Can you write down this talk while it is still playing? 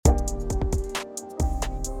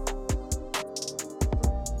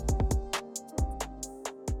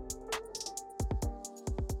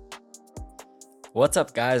What's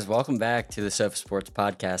up, guys? Welcome back to the Sofa Sports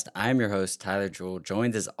Podcast. I'm your host, Tyler Jewell,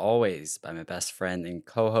 joined as always by my best friend and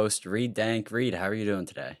co-host, Reed Dank. Reed, how are you doing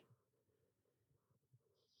today?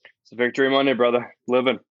 It's a victory Monday, brother. We're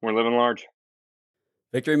living large.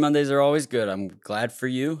 Victory Mondays are always good. I'm glad for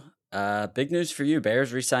you. Big news for you.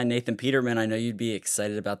 Bears re-signed Nathan Peterman. I know you'd be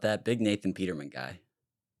excited about that. Big Nathan Peterman guy.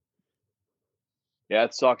 Yeah,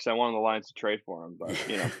 it sucks. I wanted the Lions to trade for him, but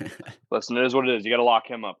Yeah. listen, it is what it is. You got to lock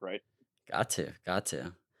him up, right? Got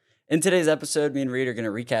to. In today's episode, me and Reed are going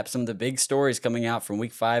to recap some of the big stories coming out from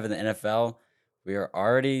week 5 in the NFL. We are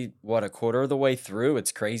already, a quarter of the way through.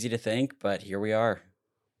 It's crazy to think, but here we are.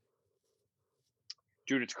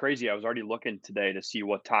 Dude, it's crazy. I was already looking today to see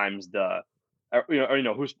what times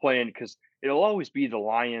who's playing because it'll always be the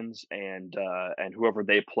Lions and whoever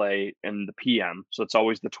they play in the PM. So it's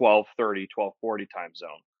always the 12:30, 12:40 time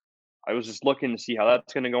zone. I was just looking to see how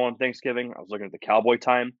that's going to go on Thanksgiving. I was looking at the Cowboy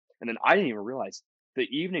time, and then I didn't even realize the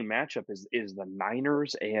evening matchup is the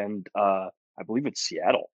Niners and I believe it's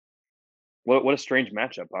Seattle. What a strange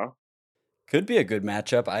matchup, huh? Could be a good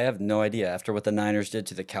matchup. I have no idea. After what the Niners did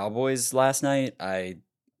to the Cowboys last night, I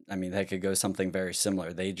mean that could go something very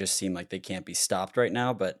similar. They just seem like they can't be stopped right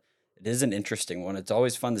now, but it is an interesting one. It's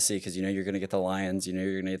always fun to see because you're going to get the Lions,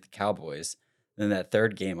 you're going to get the Cowboys. Then that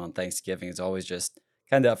third game on Thanksgiving is always just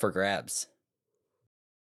kind of up for grabs.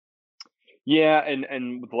 Yeah,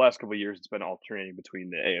 and with the last couple of years, it's been alternating between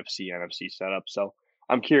the AFC NFC setup. So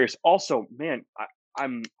I'm curious. Also, man,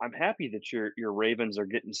 I'm happy that your Ravens are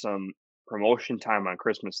getting some promotion time on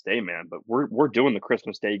Christmas Day, man. But we're doing the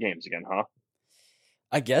Christmas Day games again, huh?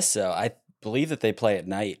 I guess so. I believe that they play at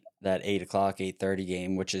night, that 8 o'clock, 8:30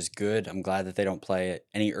 game, which is good. I'm glad that they don't play it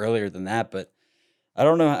any earlier than that, but I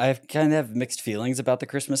don't know. I kind of have mixed feelings about the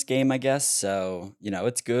Christmas game, I guess. So,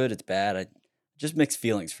 it's good, it's bad. Just mixed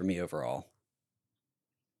feelings for me overall.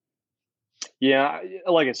 Yeah,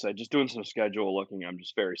 like I said, just doing some schedule looking. I'm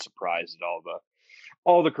just very surprised at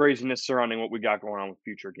all the craziness surrounding what we got going on with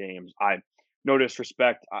future games. No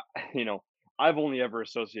disrespect, I've only ever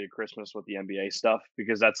associated Christmas with the NBA stuff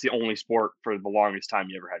because that's the only sport for the longest time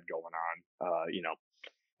you ever had going on.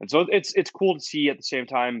 And so it's cool to see at the same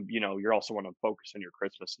time. You're also want to focus on your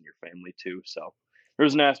Christmas and your family too. So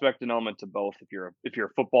there's an aspect and element to both. If you're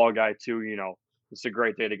a football guy too, it's a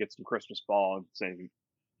great day to get some Christmas ball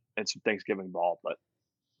and some Thanksgiving ball. But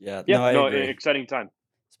Yeah, yeah, no, I no, agree. exciting time.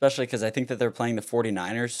 Especially because I think that they're playing the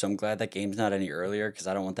 49ers. So I'm glad that game's not any earlier because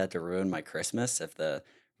I don't want that to ruin my Christmas if the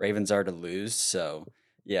Ravens are to lose. So,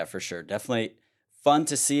 yeah, for sure. Definitely fun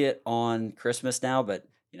to see it on Christmas now, but,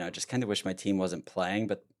 I just kind of wish my team wasn't playing,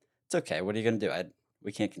 but it's okay. What are you going to do?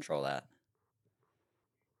 We can't control that.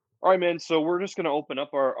 All right, man. So we're just gonna open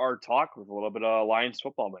up our talk with a little bit of Lions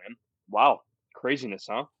football, man. Wow, craziness,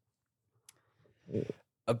 huh?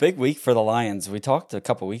 A big week for the Lions. We talked a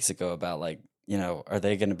couple weeks ago about are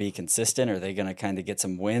they going to be consistent? Are they going to kind of get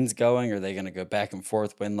some wins going? Are they going to go back and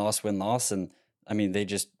forth, win loss, win loss? And I mean, they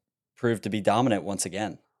just proved to be dominant once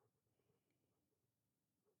again.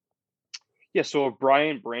 Yeah. So a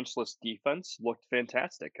Brian Branchless defense looked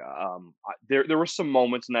fantastic. There were some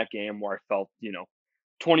moments in that game where I felt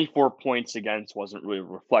 24 points against wasn't really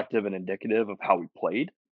reflective and indicative of how we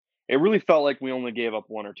played. It really felt like we only gave up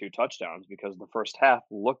one or two touchdowns because the first half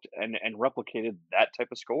looked and replicated that type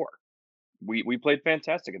of score. We played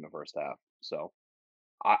fantastic in the first half. So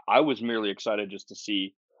I was merely excited just to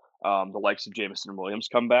see the likes of Jameson Williams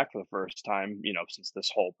come back for the first time, since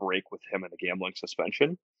this whole break with him and the gambling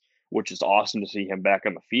suspension, which is awesome to see him back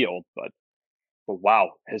on the field. But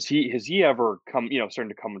wow, has he ever come,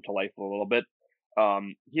 starting to come into life a little bit?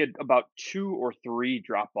 He had about two or three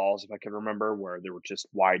drop balls, if I can remember, where they were just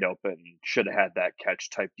wide open, should have had that catch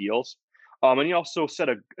type deals. And he also set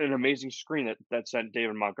an amazing screen that sent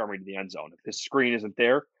David Montgomery to the end zone. If his screen isn't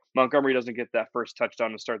there, Montgomery doesn't get that first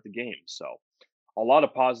touchdown to start the game. So a lot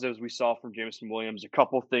of positives we saw from Jameson Williams. A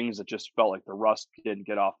couple things that just felt like the rust didn't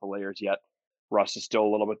get off the layers yet. Rust is still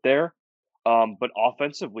a little bit there. But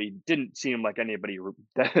offensively, didn't seem like anybody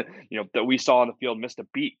that we saw on the field missed a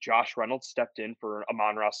beat. Josh Reynolds stepped in for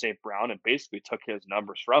Amon-Ra St. Brown and basically took his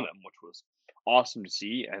numbers from him, which was awesome to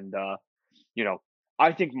see. And you know,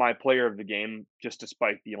 I think my player of the game, just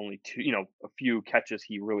despite the only two, a few catches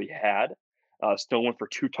he really had, still went for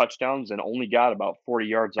two touchdowns and only got about 40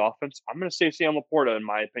 yards offense. I'm going to say Sam Laporta, in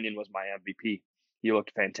my opinion, was my MVP. He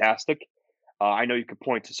looked fantastic. I know you could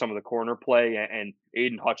point to some of the corner play and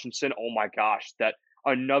Aiden Hutchinson. Oh my gosh, that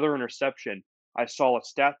another interception. I saw a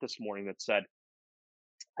stat this morning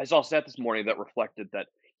that reflected that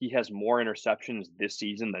he has more interceptions this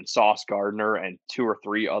season than Sauce Gardner and two or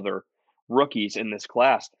three other rookies in this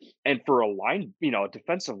class. And for a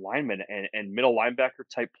defensive lineman and middle linebacker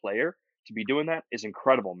type player to be doing that is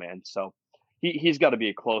incredible, man. So he's got to be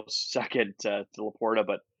a close second to Laporta.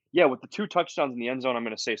 But yeah, with the 2 touchdowns in the end zone, I'm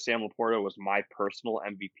going to say Sam Laporta was my personal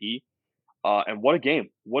MVP. And what a game!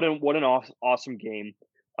 Awesome game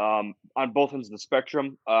on both ends of the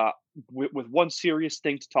spectrum. With one serious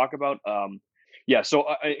thing to talk about. Yeah, so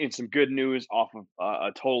in some good news off of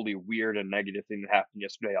a totally weird and negative thing that happened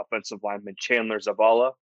yesterday, offensive lineman Chandler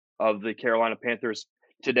Zavala of the Carolina Panthers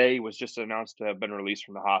today was just announced to have been released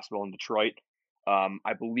from the hospital in Detroit.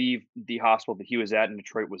 I believe the hospital that he was at in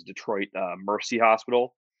Detroit was Detroit Mercy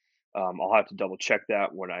Hospital. I'll have to double check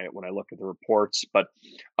that when I look at the reports, but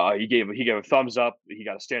he gave a thumbs up. He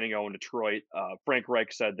got a standing O in Detroit. Frank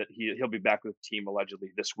Reich said that he'll be back with the team allegedly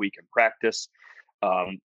this week in practice.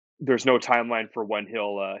 Um, there's no timeline for when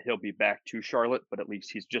he'll be back to Charlotte, but at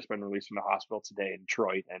least he's just been released from the hospital today in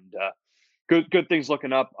Detroit, and good things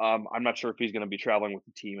looking up. I'm not sure if he's going to be traveling with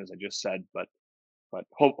the team, as I just said, but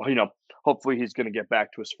hopefully he's going to get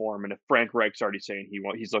back to his form. And if Frank Reich's already saying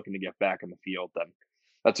he's looking to get back in the field, then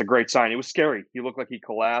that's a great sign. It was scary. He looked like he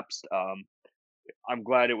collapsed. I'm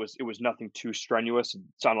glad it was nothing too strenuous. It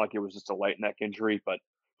sounded like it was just a light neck injury, but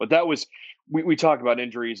that was we talk about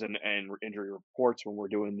injuries and injury reports when we're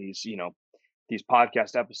doing these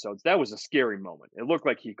podcast episodes. That was a scary moment. It looked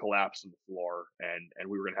like he collapsed on the floor, and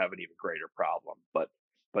we were gonna have an even greater problem. But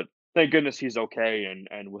thank goodness he's okay,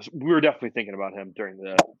 and we were definitely thinking about him during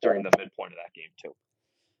the midpoint of that game too.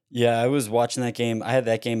 Yeah, I was watching that game. I had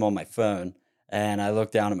that game on my phone, and I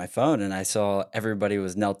looked down at my phone and I saw everybody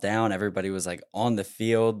was knelt down. Everybody was like on the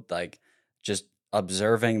field, like just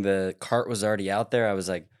observing. The cart was already out there. I was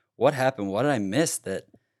like, "What happened? What did I miss that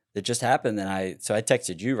just happened?" And I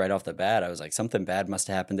texted you right off the bat. I was like, "Something bad must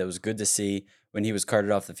have happened." It was good to see when he was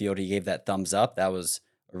carted off the field. He gave that thumbs up. That was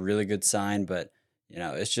a really good sign. But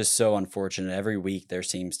it's just so unfortunate. Every week there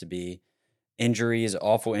seems to be injuries,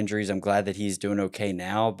 awful injuries. I'm glad that he's doing okay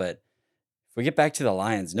now. But if we get back to the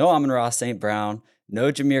Lions, no Amon-Ra St. Brown,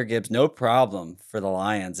 no Jameer Gibbs, no problem for the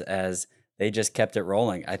Lions as they just kept it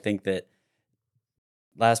rolling. I think that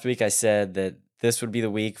last week I said that this would be the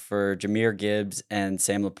week for Jameer Gibbs and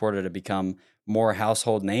Sam Laporta to become more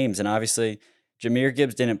household names. And obviously, Jameer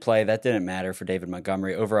Gibbs didn't play. That didn't matter for David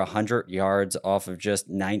Montgomery. Over 100 yards off of just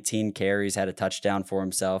 19 carries, had a touchdown for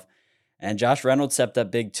himself. And Josh Reynolds stepped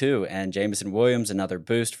up big too. And Jamison Williams, another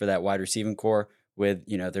boost for that wide receiving core with,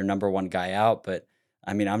 their number one guy out. But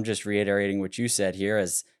I mean, I'm just reiterating what you said here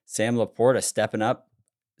as Sam Laporta stepping up.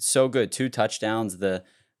 So good. 2 touchdowns. The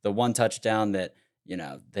one touchdown that,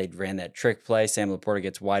 they ran that trick play. Sam Laporta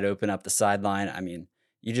gets wide open up the sideline. I mean,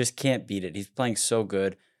 you just can't beat it. He's playing so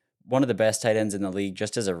good. One of the best tight ends in the league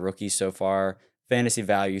just as a rookie so far. Fantasy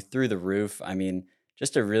value through the roof. I mean,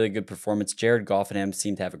 just a really good performance. Jared Goff and him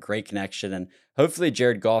seem to have a great connection, and hopefully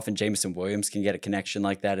Jared Goff and Jameson Williams can get a connection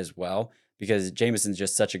like that as well because Jameson's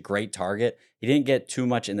just such a great target. He didn't get too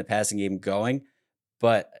much in the passing game going,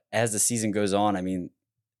 but as the season goes on, I mean,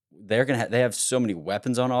 they have so many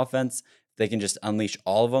weapons on offense. They can just unleash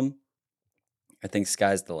all of them. I think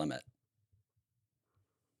sky's the limit.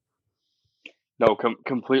 No,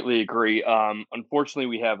 completely agree. Unfortunately,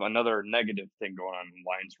 we have another negative thing going on in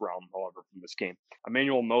Lions realm, however, from this game.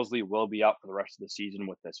 Emmanuel Mosley will be out for the rest of the season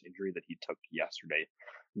with this injury that he took yesterday.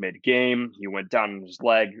 Mid game, he went down on his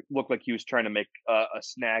leg, looked like he was trying to make a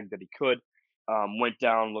snag that he could. Went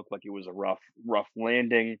down, looked like it was a rough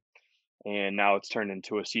landing, and now it's turned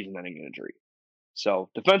into a season ending injury. So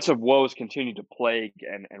defensive woes continue to plague,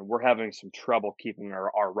 and we're having some trouble keeping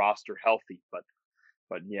our roster healthy. But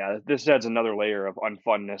yeah, this adds another layer of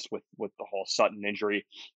unfunness with the whole Sutton injury.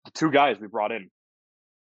 The two guys we brought in,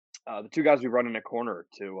 the two guys we brought in a corner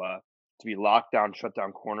to be lockdown,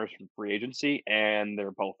 shutdown corners from free agency, and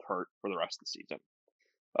they're both hurt for the rest of the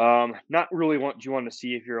season. Not really what you want to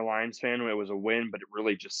see if you're a Lions fan. It was a win, but it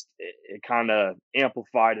really just it kind of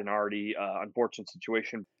amplified an already unfortunate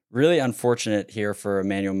situation. Really unfortunate here for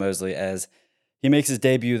Emmanuel Mosley as he makes his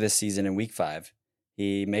debut this season in week 5.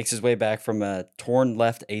 He makes his way back from a torn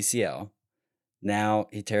left ACL. Now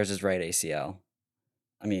he tears his right ACL.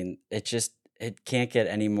 I mean, it can't get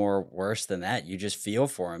any more worse than that. You just feel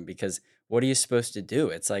for him because what are you supposed to do?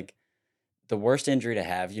 It's like the worst injury to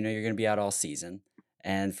have. You're going to be out all season.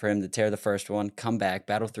 And for him to tear the first one, come back,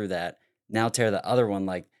 battle through that, now tear the other one,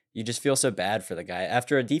 like you just feel so bad for the guy.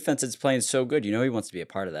 After a defense that's playing so good, he wants to be a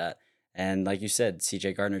part of that. And like you said,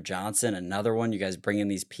 CJ Gardner Johnson, another one. You guys bring in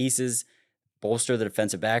these pieces, bolster the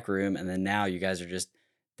defensive back room, and then now you guys are just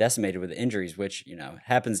decimated with injuries, which,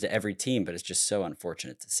 happens to every team, but it's just so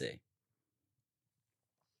unfortunate to see.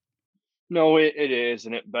 No, it is,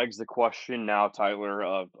 and it begs the question now, Tyler,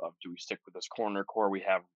 of do we stick with this corner core we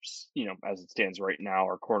have, as it stands right now,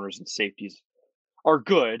 our corners and safeties are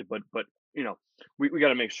good, but we got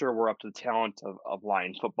to make sure we're up to the talent of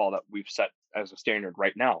Lion football that we've set as a standard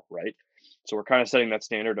right now, right? So we're kind of setting that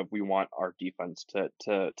standard of we want our defense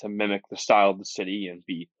to mimic the style of the city and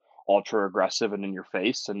be ultra aggressive and in your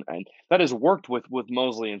face, and that has worked with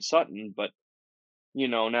Mosley and Sutton, but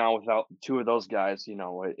now without two of those guys,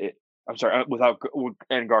 I'm sorry,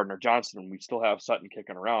 and Gardner Johnson, we still have Sutton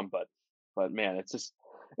kicking around, but man, it's just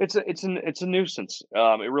it's a nuisance.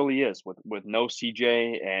 It really is with no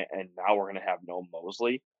CJ, and now we're gonna have no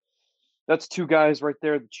Mosley. That's two guys right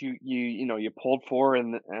there that you pulled for,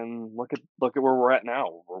 and look at where we're at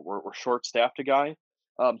now. We're short staffed a guy.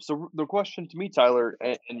 So the question to me, Tyler,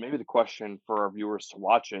 and maybe the question for our viewers to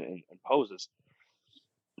watch and pose is,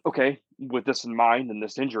 okay, with this in mind and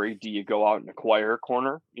this injury, do you go out and acquire a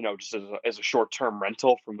corner, just as a short-term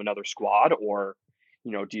rental from another squad, or,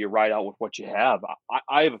 do you ride out with what you have?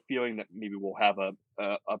 I have a feeling that maybe we'll have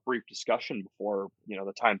a brief discussion before,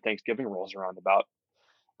 the time Thanksgiving rolls around about,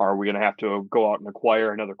 are we going to have to go out and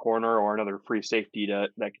acquire another corner or another free safety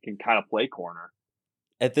that can kind of play corner?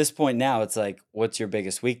 At this point now, it's like, what's your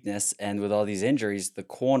biggest weakness? And with all these injuries, the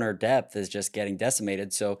corner depth is just getting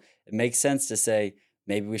decimated. So it makes sense to say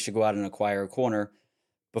maybe we should go out and acquire a corner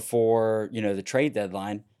before, the trade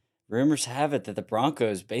deadline. Rumors have it that the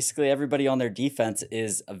Broncos, basically everybody on their defense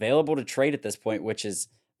is available to trade at this point, which is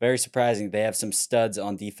very surprising. They have some studs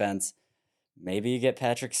on defense. Maybe you get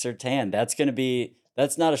Patrick Surtain.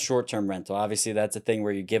 That's not a short-term rental. Obviously, that's a thing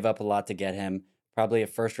where you give up a lot to get him, probably a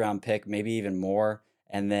first round pick, maybe even more.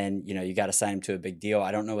 And then, you got to sign him to a big deal.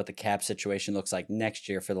 I don't know what the cap situation looks like next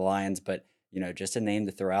year for the Lions, but, just a name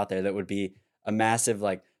to throw out there that would be a massive,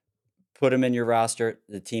 like, put him in your roster,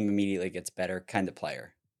 the team immediately gets better kind of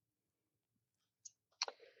player.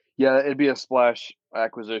 Yeah, it'd be a splash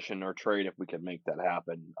acquisition or trade if we could make that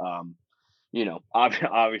happen.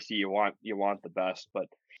 Obviously you want the best, but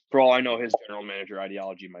for all I know, his general manager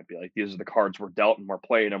ideology might be like, these are the cards we're dealt, and we're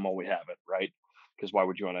playing them while we have it, right? Because why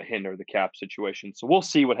would you want to hinder the cap situation? So we'll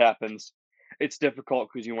see what happens. It's difficult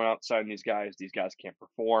because you went outside these guys. These guys can't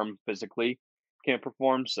perform physically, can't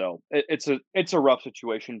perform. So it's a rough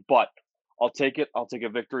situation, but I'll take it. I'll take a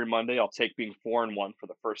victory Monday. I'll take being 4-1 for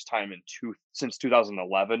the first time since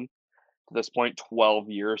 2011 to this point, 12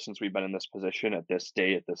 years since we've been in this position at this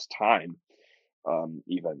day, at this time,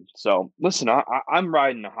 even. So listen, I'm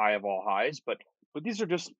riding the high of all highs, but these are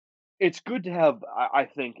just, it's good to have, I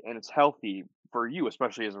think, and it's healthy for you,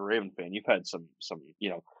 especially as a Raven fan. You've had some,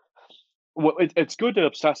 well, it's good to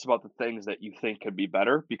obsess about the things that you think could be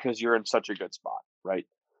better because you're in such a good spot, right?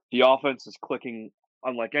 The offense is clicking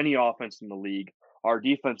unlike any offense in the league. Our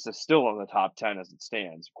defense is still in the top 10 as it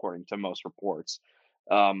stands, according to most reports.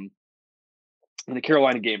 Um, and the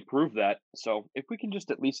Carolina game proved that. So if we can just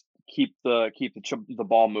at least keep the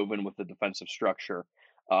ball moving with the defensive structure,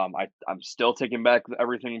 I'm still taking back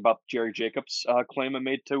everything about Jerry Jacobs' claim I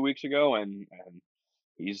made 2 weeks ago, and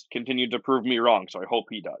he's continued to prove me wrong. So I hope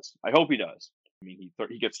he does. I hope he does. I mean,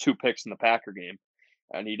 he gets 2 picks in the Packer game,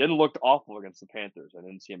 and he didn't look awful against the Panthers. I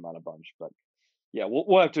didn't see him on a bunch, but yeah,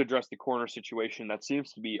 we'll have to address the corner situation. That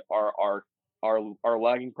seems to be our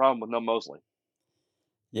lagging problem with no Mosley.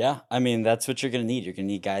 Yeah, I mean, that's what you're going to need. You're going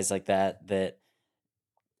to need guys like that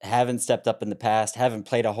haven't stepped up in the past, haven't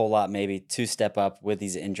played a whole lot maybe to step up with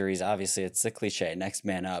these injuries. Obviously, it's the cliche, next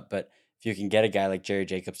man up. But if you can get a guy like Jerry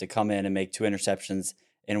Jacobs to come in and make 2 interceptions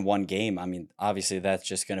in one game, I mean, obviously that's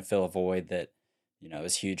just going to fill a void that,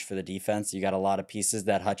 is huge for the defense. You got a lot of pieces.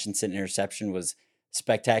 That Hutchinson interception was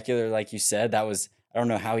spectacular, like you said. I don't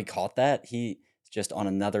know how he caught that. He's just on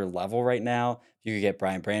another level right now. If you could get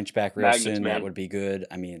Brian Branch back real Magnets, soon, that man. would be good.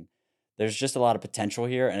 I mean, there's just a lot of potential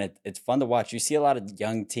here, and it's fun to watch. You see a lot of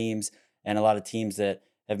young teams and a lot of teams that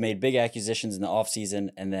have made big acquisitions in the offseason,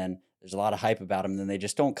 and then there's a lot of hype about them, and then they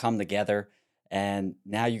just don't come together. And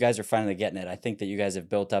now you guys are finally getting it. I think that you guys have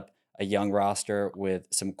built up a young roster with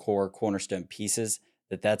some core cornerstone pieces.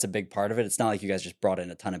 That's a big part of it. It's not like you guys just brought in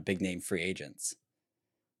a ton of big name free agents.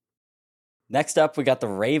 Next up, we got the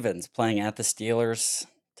Ravens playing at the Steelers.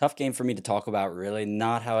 Tough game for me to talk about, really.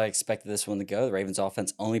 Not how I expected this one to go. The Ravens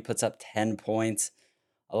offense only puts up 10 points.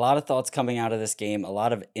 A lot of thoughts coming out of this game, a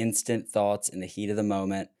lot of instant thoughts in the heat of the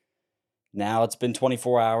moment. Now it's been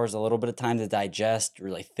 24 hours, a little bit of time to digest,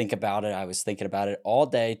 really think about it. I was thinking about it all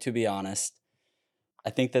day, to be honest. I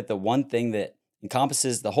think that the one thing that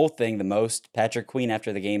encompasses the whole thing the most, Patrick Queen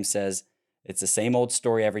after the game says, it's the same old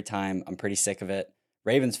story every time. I'm pretty sick of it.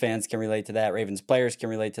 Ravens fans can relate to that. Ravens players can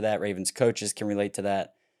relate to that. Ravens coaches can relate to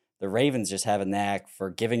that. The Ravens just have a knack for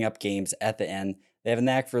giving up games at the end. They have a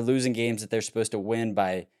knack for losing games that they're supposed to win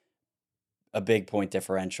by a big point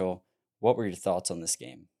differential. What were your thoughts on this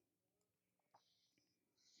game?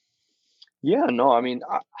 Yeah, no, I mean,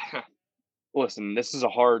 listen, this is a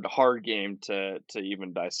hard game to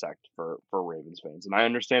even dissect for Ravens fans, and I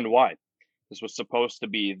understand why. This was supposed to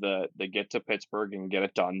be the get to Pittsburgh and get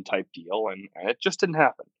it done type deal, and it just didn't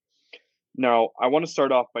happen. Now, I want to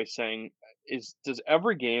start off by saying, is does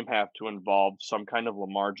every game have to involve some kind of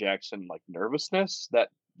Lamar Jackson like nervousness that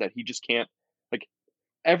he just can't like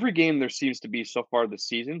every game there seems to be so far this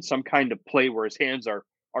season some kind of play where his hands are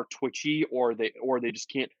twitchy or they just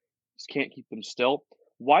can't keep them still.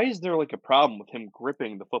 Why is there like a problem with him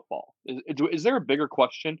gripping the football? Is there a bigger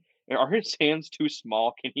question? Are his hands too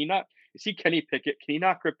small? Can he not? Is he Kenny Pickett? Can he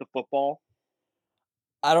not grip the football?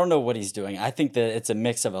 I don't know what he's doing. I think that it's a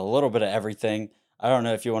mix of a little bit of everything. I don't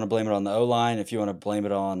know if you want to blame it on the O line, if you want to blame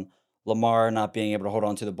it on Lamar not being able to hold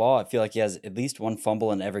on to the ball. I feel like he has at least one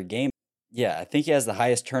fumble in every game. Yeah, I think he has the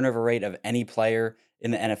highest turnover rate of any player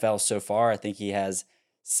in the NFL so far. I think he has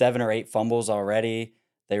 7 or 8 fumbles already.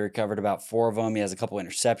 They recovered about 4 of them. He has a couple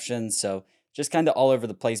interceptions. So just kind of all over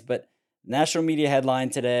the place. But national media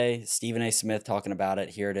headline today, Stephen A. Smith talking about it.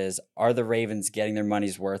 Here it is. Are the Ravens getting their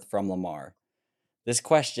money's worth from Lamar? This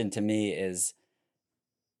question to me is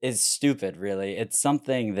stupid, really. It's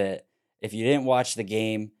something that if you didn't watch the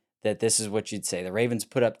game, that this is what you'd say. The Ravens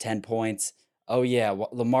put up 10 points. Oh yeah,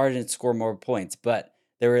 Lamar didn't score more points, but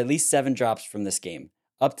there were at least 7 drops from this game.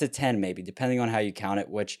 Up to 10 maybe, depending on how you count it,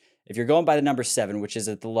 which if you're going by the number 7, which is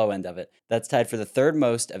at the low end of it, that's tied for the third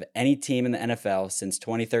most of any team in the NFL since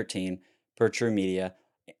 2013 per True Media.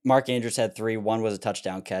 Mark Andrews had 3, one was a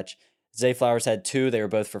touchdown catch. Zay Flowers had 2, they were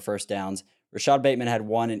both for first downs. Rashad Bateman had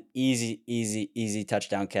one, an easy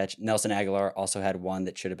touchdown catch. Nelson Aguilar also had one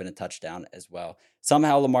that should have been a touchdown as well.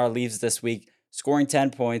 Somehow Lamar leaves this week scoring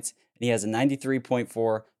 10 points, and he has a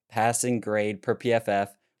 93.4 passing grade per PFF,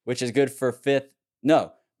 which is good for fifth.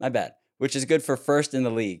 No, my bad. Which is good for first in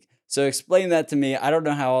the league. So explain that to me. I don't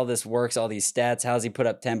know how all this works, all these stats. How's he put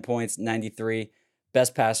up 10 points, 93,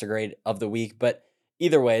 best passer grade of the week? But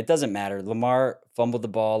either way, it doesn't matter. Lamar fumbled the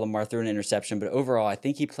ball. Lamar threw an interception. But overall, I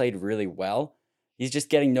think he played really well. He's just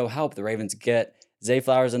getting no help. The Ravens get Zay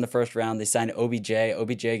Flowers in the first round. They signed OBJ.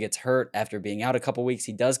 OBJ gets hurt after being out a couple weeks.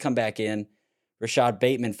 He does come back in. Rashad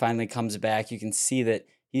Bateman finally comes back. You can see that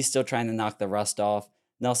he's still trying to knock the rust off.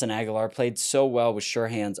 Nelson Aguilar played so well with sure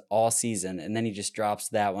hands all season, and then he just drops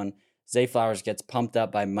that one. Zay Flowers gets pumped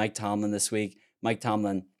up by Mike Tomlin this week. Mike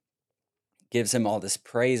Tomlin gives him all this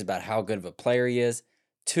praise about how good of a player he is.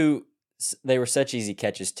 Two, they were such easy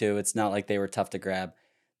catches too. It's not like they were tough to grab.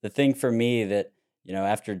 The thing for me that,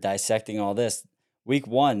 after dissecting all this, week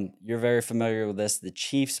 1, you're very familiar with this. The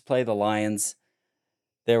Chiefs play the Lions.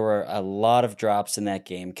 There were a lot of drops in that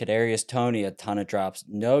game. Kadarius Toney, a ton of drops.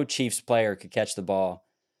 No Chiefs player could catch the ball.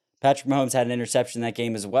 Patrick Mahomes had an interception in that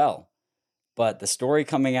game as well. But the story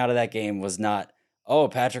coming out of that game was not, oh,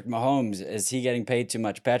 Patrick Mahomes, is he getting paid too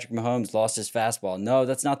much? Patrick Mahomes lost his fastball. No,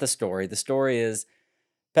 that's not the story. The story is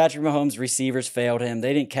Patrick Mahomes' receivers failed him.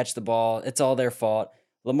 They didn't catch the ball. It's all their fault.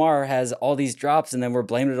 Lamar has all these drops, and then we're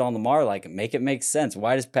blaming it on Lamar. Like, make it make sense.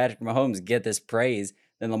 Why does Patrick Mahomes get this praise?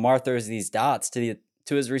 Then Lamar throws these dots to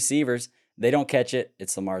his receivers. They don't catch it.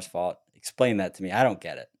 It's Lamar's fault. Explain that to me. I don't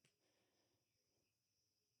get it.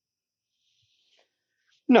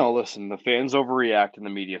 No, listen, the fans overreact and the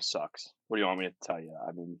media sucks. What do you want me to tell you?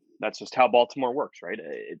 I mean, that's just how Baltimore works, right?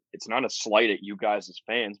 It's not a slight at you guys as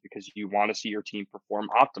fans because you want to see your team perform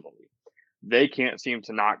optimally. They can't seem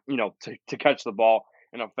to not, to catch the ball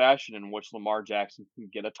in a fashion in which Lamar Jackson can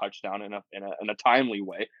get a touchdown in a timely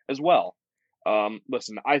way as well.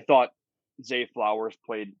 Listen, I thought Zay Flowers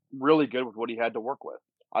played really good with what he had to work with.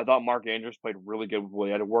 I thought Mark Andrews played really good with what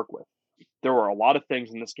he had to work with. There were a lot of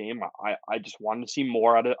things in this game. I just wanted to see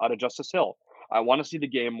more out of Justice Hill. I want to see the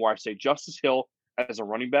game where I say Justice Hill as a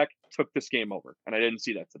running back took this game over, and I didn't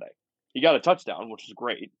see that today. He got a touchdown, which is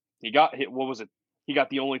great. He got hit. What was it? He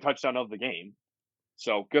got the only touchdown of the game,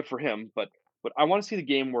 so good for him. But I want to see the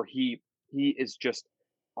game where he is just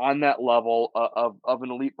on that level of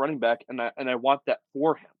an elite running back, and I want that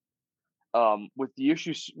for him. With the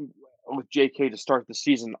issues with JK to start the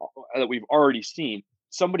season that we've already seen,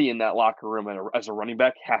 somebody in that locker room as a running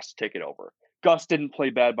back has to take it over. Gus didn't play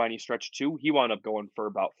bad by any stretch too. He wound up going for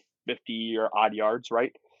about 50 or odd yards,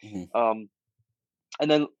 right? Mhm. Um,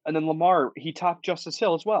 and then Lamar, he topped Justice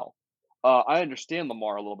Hill as well. I understand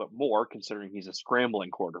Lamar a little bit more considering he's a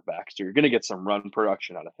scrambling quarterback, so you're going to get some run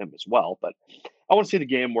production out of him as well. But I want to see the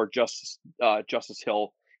game where Justice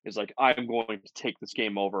Hill is like, I'm going to take this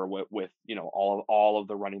game over with all of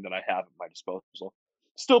the running that I have at my disposal.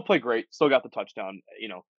 Still play great, still got the touchdown,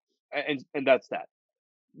 and that's that.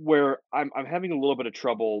 Where I'm having a little bit of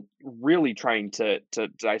trouble really trying to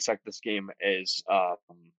dissect this game is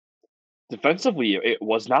defensively, it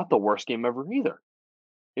was not the worst game ever either.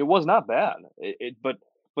 It was not bad. But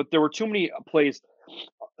there were too many plays.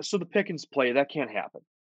 So the Pickens play, that can't happen,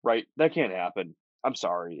 right? That can't happen. I'm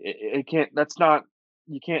sorry. It can't. That's not.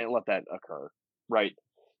 You can't let that occur, right?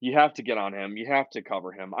 You have to get on him. You have to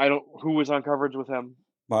cover him. I don't. Who was on coverage with him?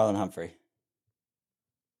 Marlon Humphrey.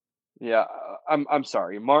 Yeah, I'm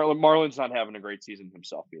sorry. Marlon's not having a great season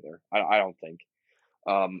himself either. I don't think.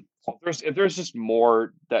 So if there's just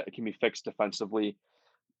more that can be fixed defensively,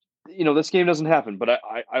 this game doesn't happen, but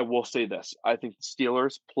I will say this. I think the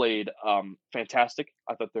Steelers played fantastic.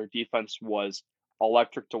 I thought their defense was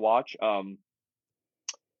electric to watch.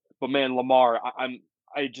 But man, Lamar,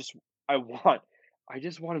 I just I want I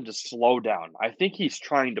just want him to slow down. I think he's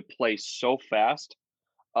trying to play so fast,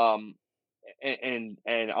 um, and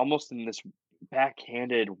almost in this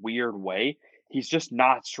backhanded weird way. He's just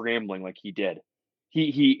not scrambling like he did.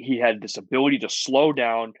 He had this ability to slow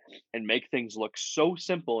down and make things look so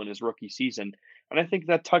simple in his rookie season, and I think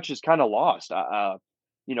that touch is kind of lost.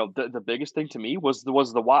 The biggest thing to me was the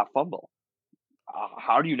Watt fumble.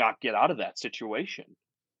 How do you not get out of that situation?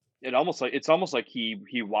 It's almost like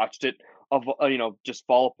he watched it just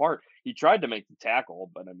fall apart. He tried to make the tackle,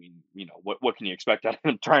 but I mean, what can you expect out of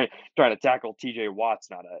him trying to tackle TJ Watt's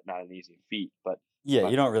not an easy feat, Yeah,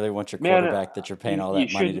 but you don't really want your man, quarterback that you're paying you all you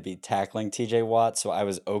that money to should be tackling TJ Watt, so I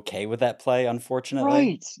was okay with that play, unfortunately.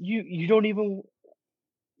 right. You don't even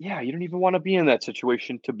yeah, you don't even want to be in that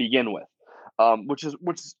situation to begin with. Which is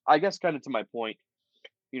I guess kind of to my point.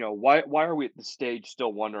 Why are we at the stage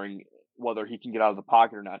still wondering whether he can get out of the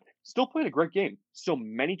pocket or not? Still played a great game. Still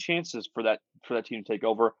many chances for that team to take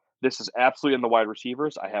over. This is absolutely in the wide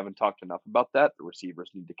receivers. I haven't talked enough about that. The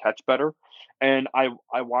receivers need to catch better, and I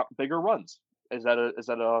want bigger runs. Is that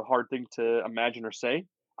a hard thing to imagine or say?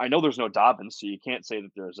 I know there's no Dobbins, so you can't say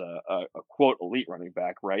that there's a quote elite running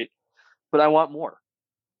back, right? But I want more.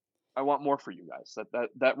 I want more for you guys.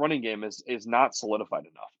 That running game is not solidified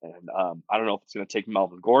enough, and I don't know if it's going to take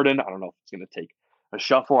Melvin Gordon. I don't know if it's going to take a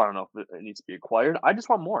shuffle. I don't know if it needs to be acquired. I just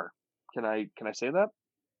want more. Can I say that?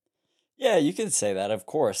 Yeah, you can say that, of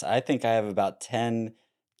course. I think I have about 10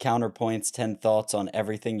 counterpoints, 10 thoughts on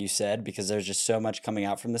everything you said because there's just so much coming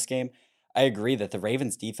out from this game. I agree that the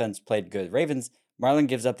Ravens defense played good. Marlon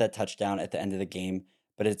gives up that touchdown at the end of the game,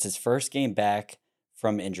 but it's his first game back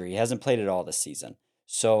from injury. He hasn't played at all this season.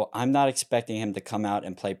 So I'm not expecting him to come out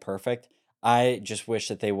and play perfect. I just wish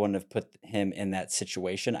that they wouldn't have put him in that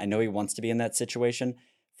situation. I know he wants to be in that situation.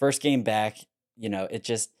 First game back, it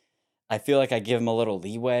just I feel like I give him a little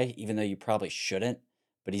leeway, even though you probably shouldn't.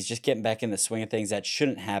 But he's just getting back in the swing of things. That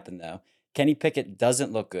shouldn't happen, though. Kenny Pickett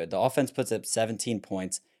doesn't look good. The offense puts up 17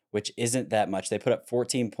 points, which isn't that much. They put up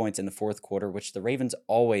 14 points in the fourth quarter, which the Ravens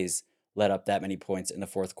always let up that many points in the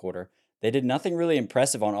fourth quarter. They did nothing really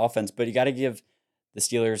impressive on offense, but you got to give the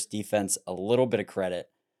Steelers defense a little bit of credit.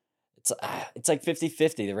 It's like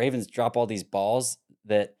 50-50. The Ravens drop all these balls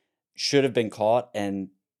that should have been caught, and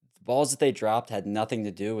the balls that they dropped had nothing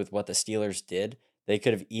to do with what the Steelers did. They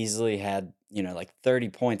could have easily had, like 30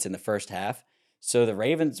 points in the first half. So the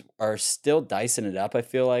Ravens are still dicing it up, I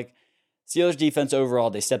feel like. Steelers defense overall,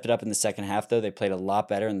 they stepped it up in the second half, though. They played a lot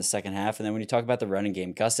better in the second half. And then when you talk about the running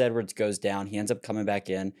game, Gus Edwards goes down. He ends up coming back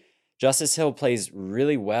in. Justice Hill plays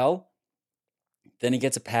really well. Then he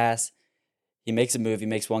gets a pass. He makes a move. He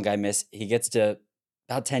makes one guy miss. He gets to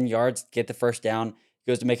about 10 yards, get the first down.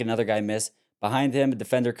 He goes to make another guy miss. Behind him, a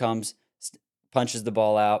defender comes, punches the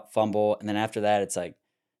ball out, fumble. And then after that, it's like,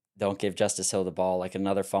 don't give Justice Hill the ball, like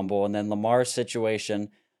another fumble. And then Lamar's situation,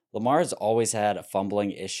 Lamar's always had a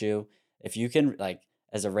fumbling issue. If you can, like,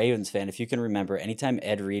 as a Ravens fan, if you can remember, anytime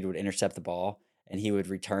Ed Reed would intercept the ball and he would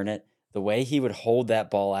return it, the way he would hold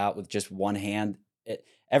that ball out with just one hand,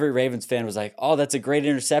 every Ravens fan was like, oh, that's a great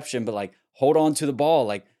interception, but like, hold on to the ball.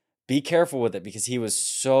 Like, be careful with it because he was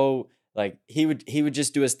so, like, he would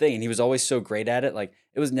just do his thing and he was always so great at it. Like,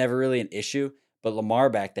 it was never really an issue. But Lamar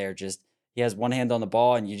back there just, he has one hand on the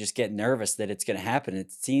ball and you just get nervous that it's going to happen.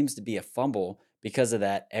 It seems to be a fumble because of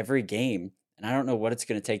that every game. And I don't know what it's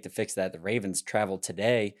going to take to fix that. The Ravens travel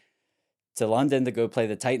today to London to go play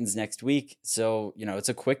the Titans next week. So, it's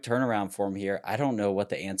a quick turnaround for him here. I don't know what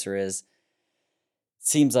the answer is.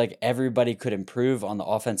 Seems like everybody could improve on the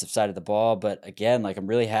offensive side of the ball. But again, like I'm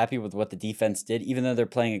really happy with what the defense did, even though they're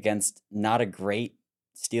playing against not a great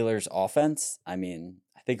Steelers offense. I mean,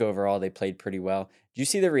 I think overall they played pretty well. Do you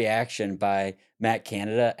see the reaction by Matt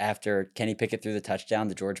Canada after Kenny Pickett threw the touchdown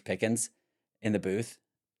to George Pickens in the booth?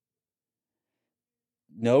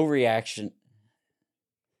 No reaction.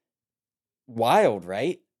 Wild,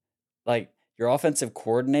 right? Like your offensive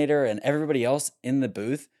coordinator and everybody else in the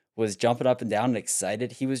booth was jumping up and down and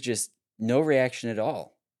excited. He was just no reaction at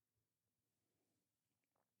all.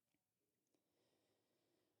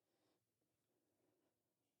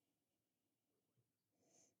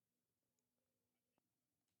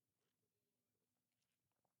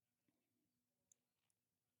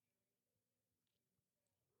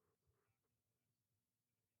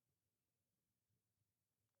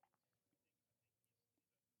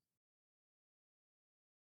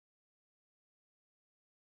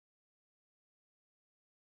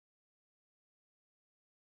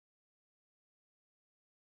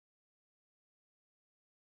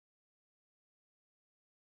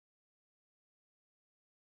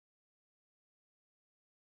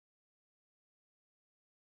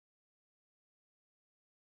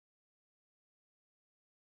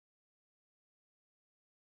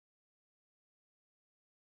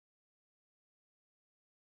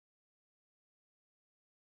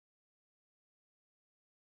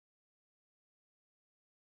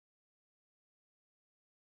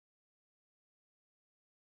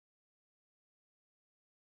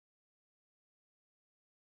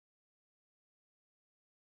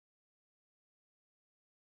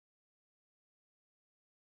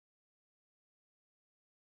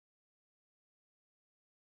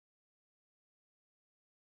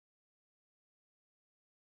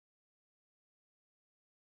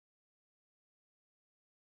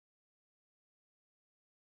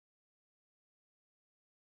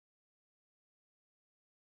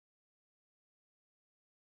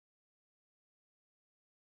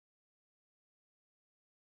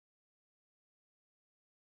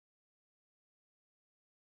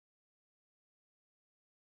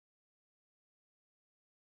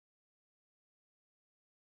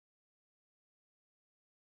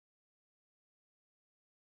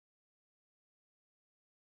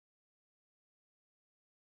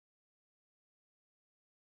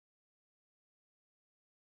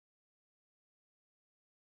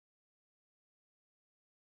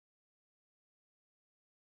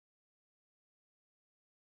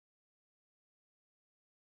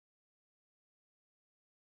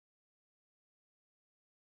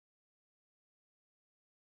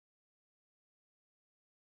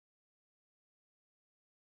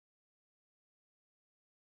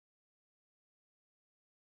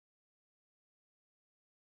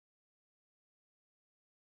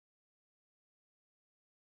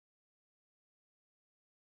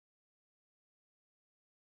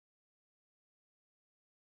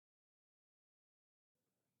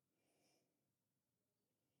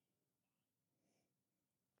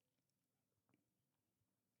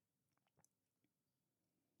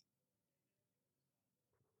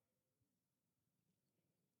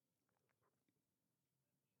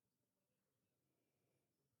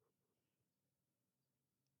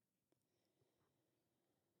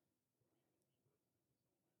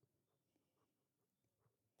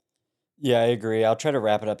 Yeah, I agree. I'll try to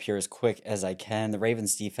wrap it up here as quick as I can. The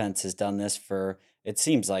Ravens defense has done this for, it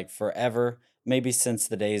seems like forever, maybe since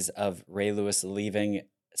the days of Ray Lewis leaving.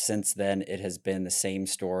 Since then, it has been the same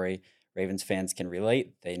story. Ravens fans can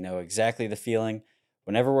relate. They know exactly the feeling.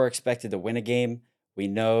 Whenever we're expected to win a game, we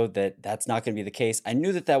know that that's not going to be the case. I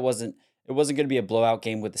knew that it wasn't going to be a blowout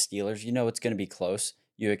game with the Steelers. You know it's going to be close.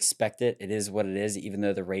 You expect it. It is what it is, even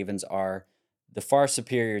though the Ravens are the far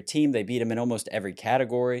superior team. They beat them in almost every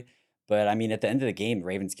category, but I mean, at the end of the game,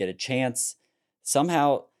 Ravens get a chance.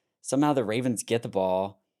 Somehow, somehow the Ravens get the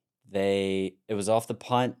ball. It was off the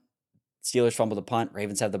punt. Steelers fumble the punt.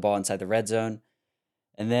 Ravens have the ball inside the red zone.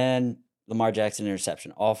 And then Lamar Jackson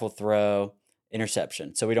interception. Awful throw,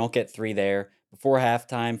 interception. So we don't get three there. Before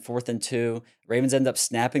halftime, 4th and 2. Ravens end up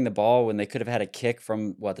snapping the ball when they could have had a kick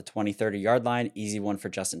from the 20, 30 yard line. Easy one for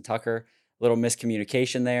Justin Tucker. Little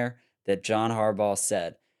miscommunication there that John Harbaugh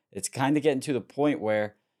said. It's kind of getting to the point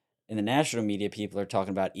where in the national media, people are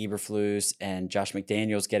talking about Eberflus and Josh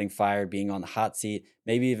McDaniels getting fired, being on the hot seat,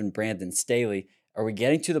 maybe even Brandon Staley. Are we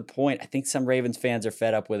getting to the point? I think some Ravens fans are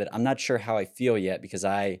fed up with it. I'm not sure how I feel yet because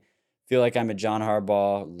I feel like I'm a John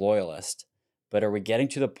Harbaugh loyalist. But are we getting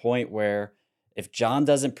to the point where if John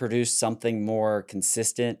doesn't produce something more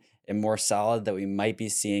consistent and more solid, that we might be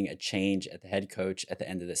seeing a change at the head coach at the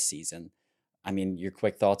end of this season? I mean, your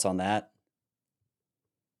quick thoughts on that?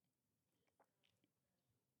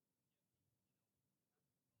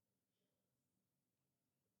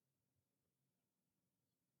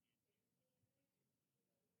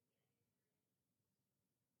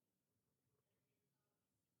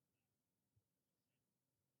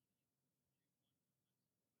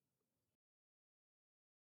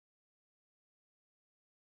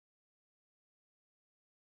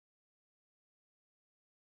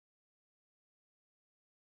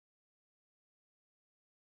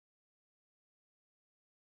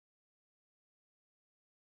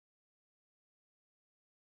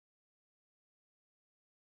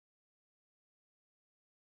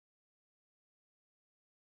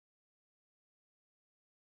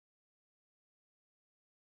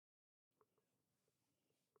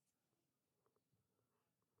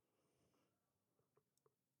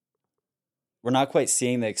 we're not quite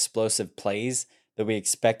seeing the explosive plays that we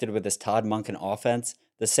expected with this Todd Monken offense.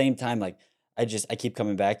 The same time, like I keep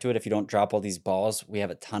coming back to it. If you don't drop all these balls, we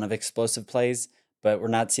have a ton of explosive plays, but we're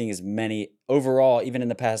not seeing as many overall, even in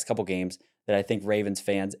the past couple games, that I think Ravens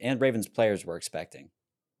fans and Ravens players were expecting.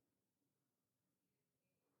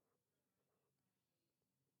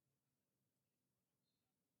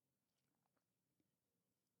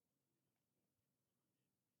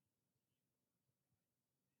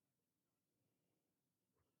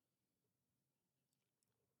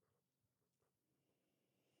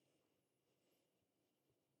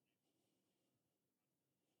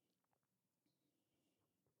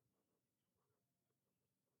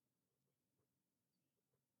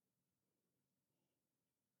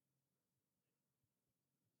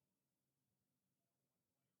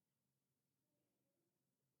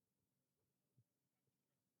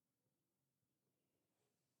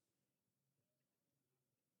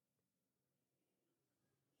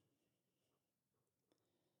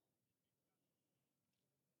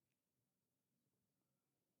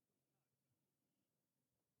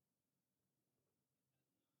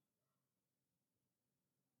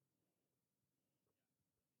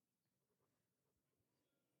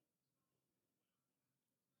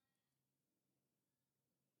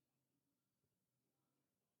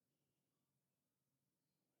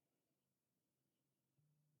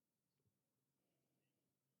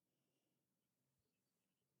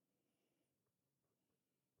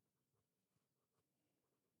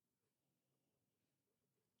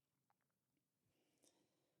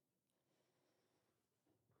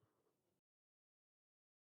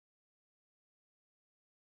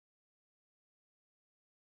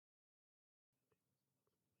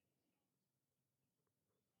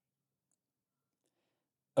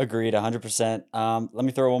 Agreed, 100%. Let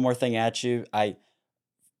me throw one more thing at you. I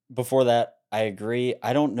Before that, I agree.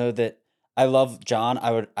 I don't know that I love John.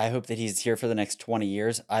 I hope that he's here for the next 20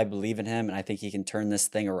 years. I believe in him and I think he can turn this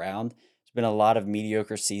thing around. There's been a lot of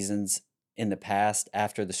mediocre seasons in the past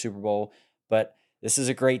after the Super Bowl, but this is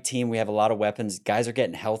a great team. We have a lot of weapons. Guys are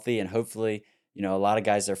getting healthy and hopefully, a lot of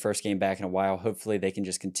guys their first game back in a while. Hopefully they can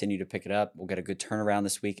just continue to pick it up. We'll get a good turnaround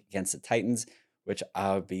this week against the Titans, which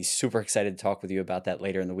I'll be super excited to talk with you about that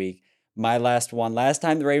later in the week. My last one. Last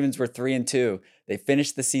time the Ravens were 3-2. They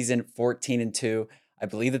finished the season 14-2. I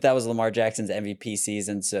believe that was Lamar Jackson's MVP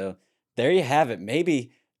season. So there you have it.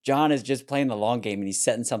 Maybe John is just playing the long game and he's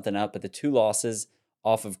setting something up. But the two losses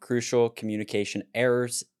off of crucial communication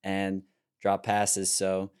errors and drop passes.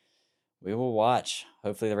 So we will watch.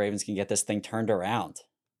 Hopefully the Ravens can get this thing turned around.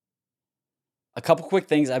 A couple quick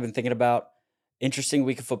things I've been thinking about. Interesting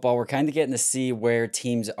week of football. We're kind of getting to see where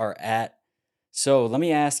teams are at. So let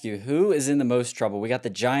me ask you, who is in the most trouble? We got the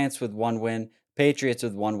Giants with one win, Patriots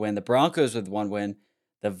with one win, the Broncos with one win,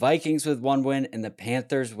 the Vikings with one win, and the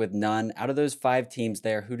Panthers with none. Out of those five teams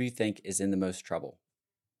there, who do you think is in the most trouble?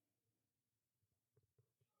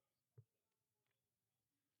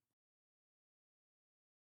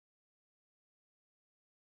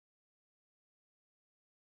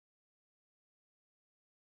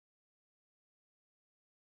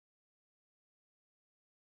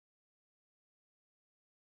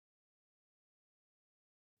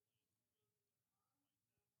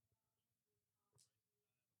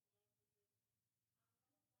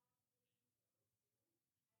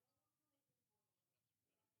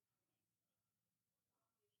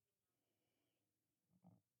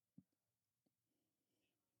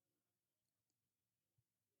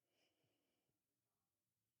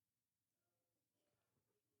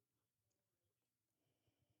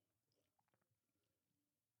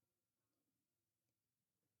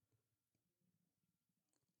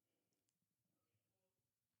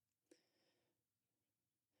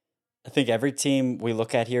 I think every team we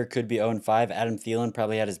look at here could be 0-5. Adam Thielen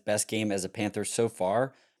probably had his best game as a Panther so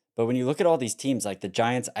far. But when you look at all these teams, like the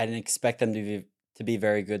Giants, I didn't expect them to be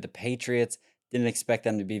very good. The Patriots didn't expect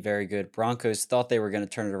them to be very good. Broncos thought they were going to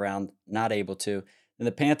turn it around, not able to. And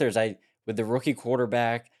the Panthers, I with the rookie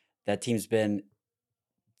quarterback, that team's been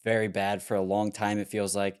very bad for a long time, it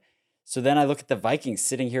feels like. So then I look at the Vikings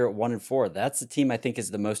sitting here at 1-4. That's the team I think is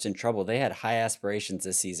the most in trouble. They had high aspirations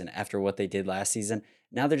this season after what they did last season.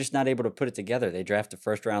 Now they're just not able to put it together. They draft a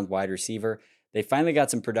first round wide receiver. They finally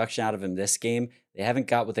got some production out of him this game. They haven't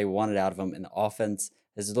got what they wanted out of him, and the offense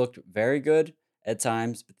has looked very good at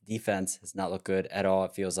times, but the defense has not looked good at all,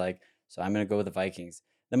 it feels like. So I'm going to go with the Vikings.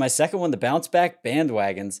 Then my second one, the bounce back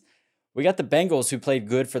bandwagons. We got the Bengals, who played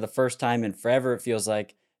good for the first time in forever, it feels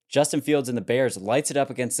like. Justin Fields and the Bears lights it up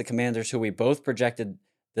against the Commanders, who we both projected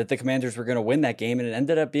that the Commanders were going to win that game, and it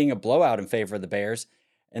ended up being a blowout in favor of the Bears.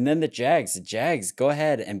 And then the Jags go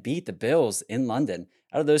ahead and beat the Bills in London.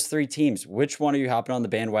 Out of those three teams, which one are you hopping on the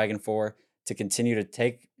bandwagon for to continue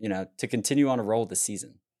to to continue on a roll this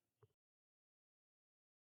season?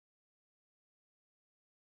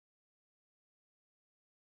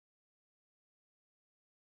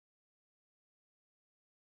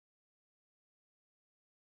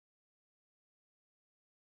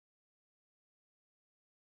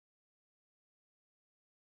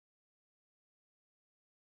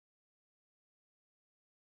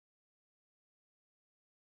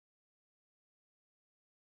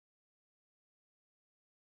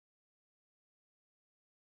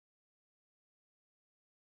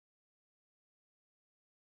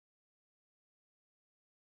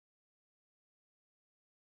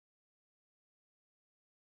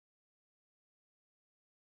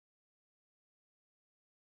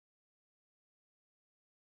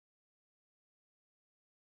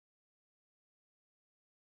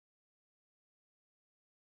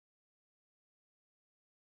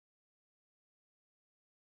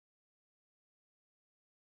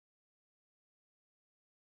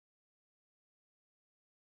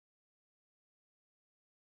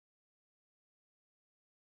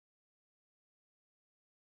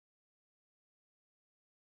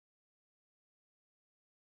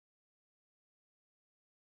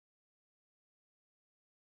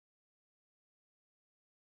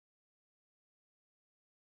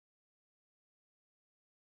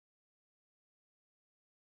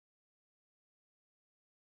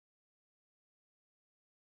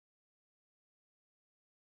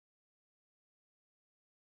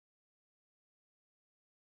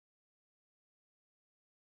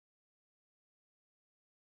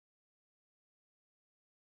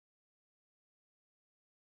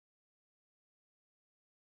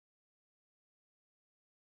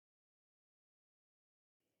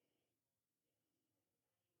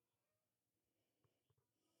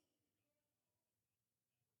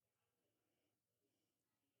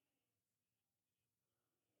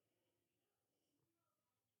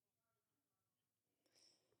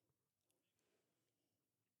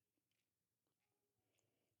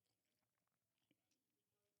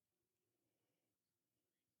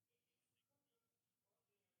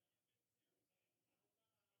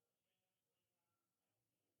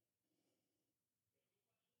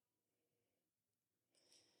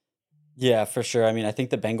 Yeah, for sure. I mean, I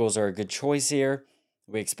think the Bengals are a good choice here.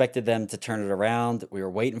 We expected them to turn it around. We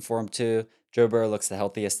were waiting for him to. Joe Burrow looks the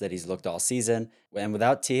healthiest that he's looked all season. And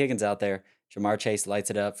without T. Higgins out there, Jamar Chase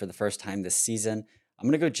lights it up for the first time this season. I'm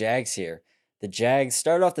going to go Jags here. The Jags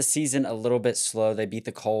started off the season a little bit slow. They beat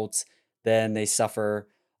the Colts. Then they suffer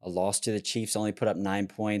a loss to the Chiefs, only put up 9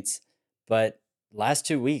 points. But last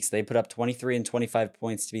 2 weeks, they put up 23 and 25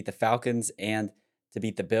 points to beat the Falcons and to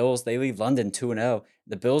beat the Bills. They leave London 2-0.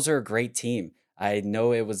 The Bills are a great team. I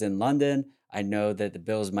know it was in London. I know that the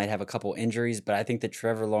Bills might have a couple injuries, but I think that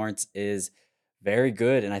Trevor Lawrence is very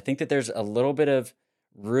good. And I think that there's a little bit of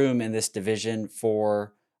room in this division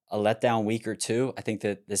for a letdown week or two. I think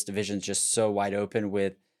that this division is just so wide open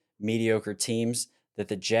with mediocre teams that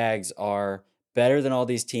the Jags are better than all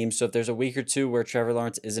these teams. So if there's a week or two where Trevor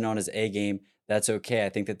Lawrence isn't on his A game, that's okay. I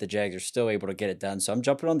think that the Jags are still able to get it done. So I'm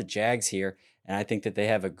jumping on the Jags here, and I think that they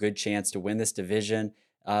have a good chance to win this division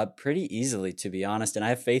pretty easily, to be honest. And I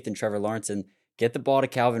have faith in Trevor Lawrence and get the ball to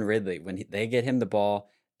Calvin Ridley. When they get him the ball,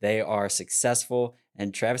 they are successful.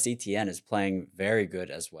 And Travis Etienne is playing very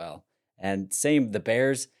good as well. And same, the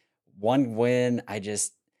Bears, one win.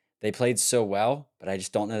 They played so well, but I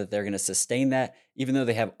just don't know that they're going to sustain that, even though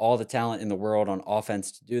they have all the talent in the world on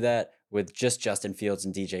offense to do that with just Justin Fields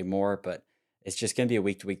and DJ Moore. But it's just going to be a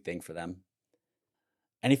week to week thing for them.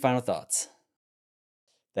 Any final thoughts?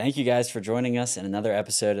 Thank you guys for joining us in another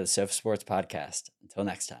episode of the Sofa Sports Podcast. Until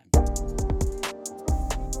next time.